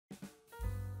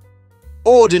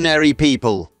Ordinary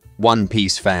people, One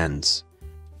Piece fans.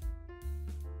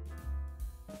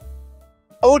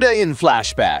 Oda in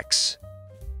flashbacks.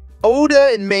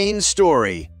 Oda in main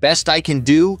story. Best I can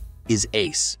do is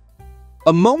ace.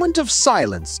 A moment of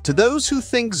silence to those who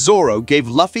think Zoro gave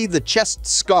Luffy the chest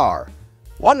scar.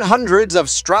 100 of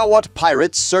Strawhat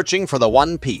pirates searching for the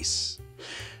One Piece.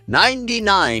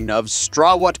 99 of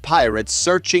Strawhat pirates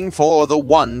searching for the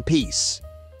One Piece.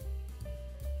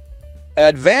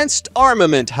 Advanced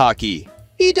armament hockey.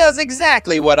 He does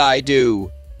exactly what I do.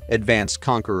 Advanced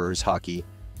conquerors hockey.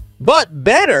 But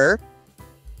better.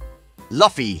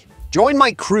 Luffy, join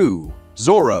my crew.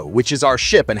 Zoro, which is our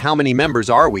ship and how many members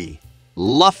are we?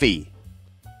 Luffy.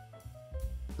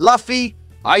 Luffy,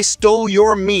 I stole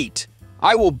your meat.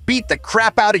 I will beat the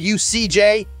crap out of you,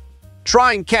 CJ.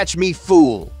 Try and catch me,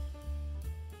 fool.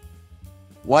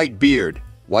 White beard,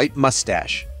 white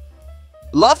mustache.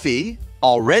 Luffy,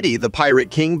 already the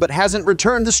Pirate King but hasn't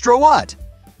returned the Strawhat.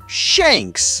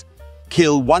 Shanks,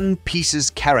 kill One Piece's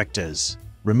characters.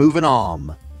 Remove an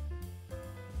arm.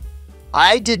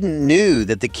 I didn't know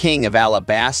that the King of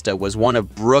Alabasta was one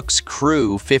of Brook's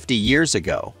crew 50 years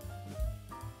ago.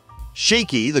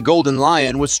 Shaky, the Golden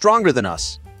Lion, was stronger than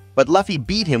us, but Luffy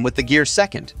beat him with the Gear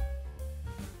Second.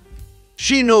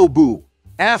 Shinobu,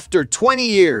 after 20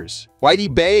 years.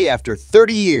 Whitey Bay, after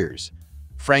 30 years.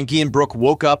 Frankie and Brook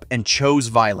woke up and chose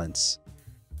violence.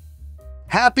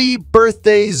 Happy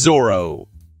birthday, Zoro.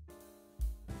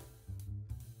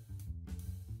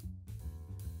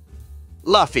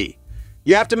 Luffy,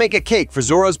 you have to make a cake for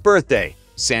Zoro's birthday.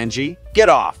 Sanji, get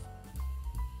off.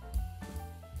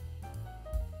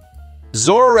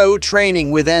 Zoro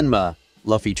training with Enma.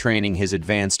 Luffy training his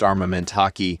advanced armament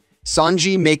haki.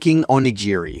 Sanji making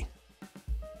onigiri.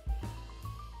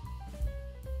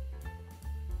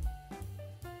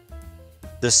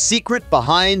 The secret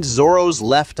behind Zoro's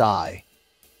left eye.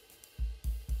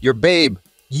 Your babe,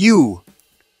 you.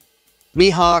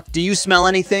 Mihawk, do you smell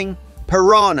anything?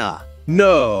 Perona.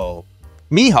 No.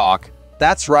 Mihawk,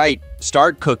 that's right.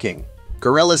 Start cooking.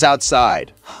 Gorilla's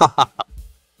outside.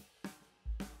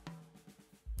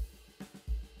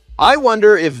 I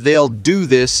wonder if they'll do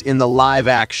this in the live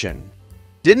action.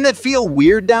 Didn't it feel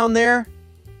weird down there?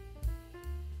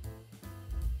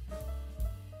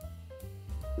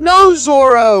 No,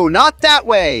 Zoro, not that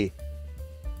way.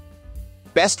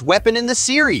 Best weapon in the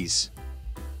series.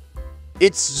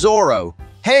 It's Zoro.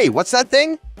 Hey, what's that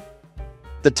thing?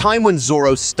 The time when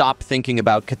Zoro stopped thinking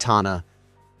about katana.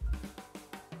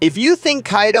 If you think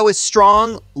Kaido is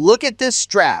strong, look at this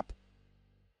strap.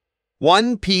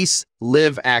 One Piece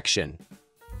live action.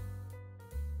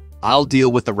 I'll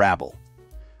deal with the rabble.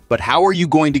 But how are you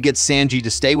going to get Sanji to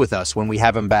stay with us when we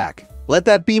have him back? Let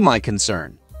that be my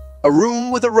concern. A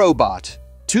room with a robot.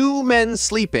 2 men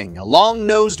sleeping, a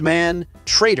long-nosed man,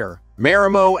 traitor,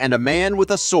 Marimo, and a man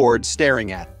with a sword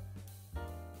staring at.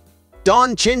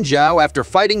 Don Chinjiao after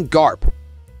fighting Garp.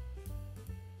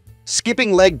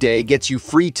 Skipping leg day gets you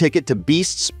free ticket to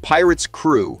Beast's Pirates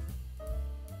crew.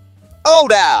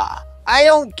 Oda! I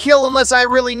don't kill unless I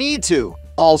really need to.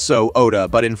 Also Oda,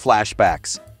 but in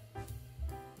flashbacks.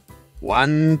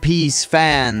 One Piece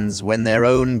fans when their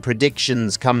own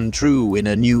predictions come true in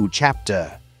a new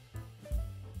chapter.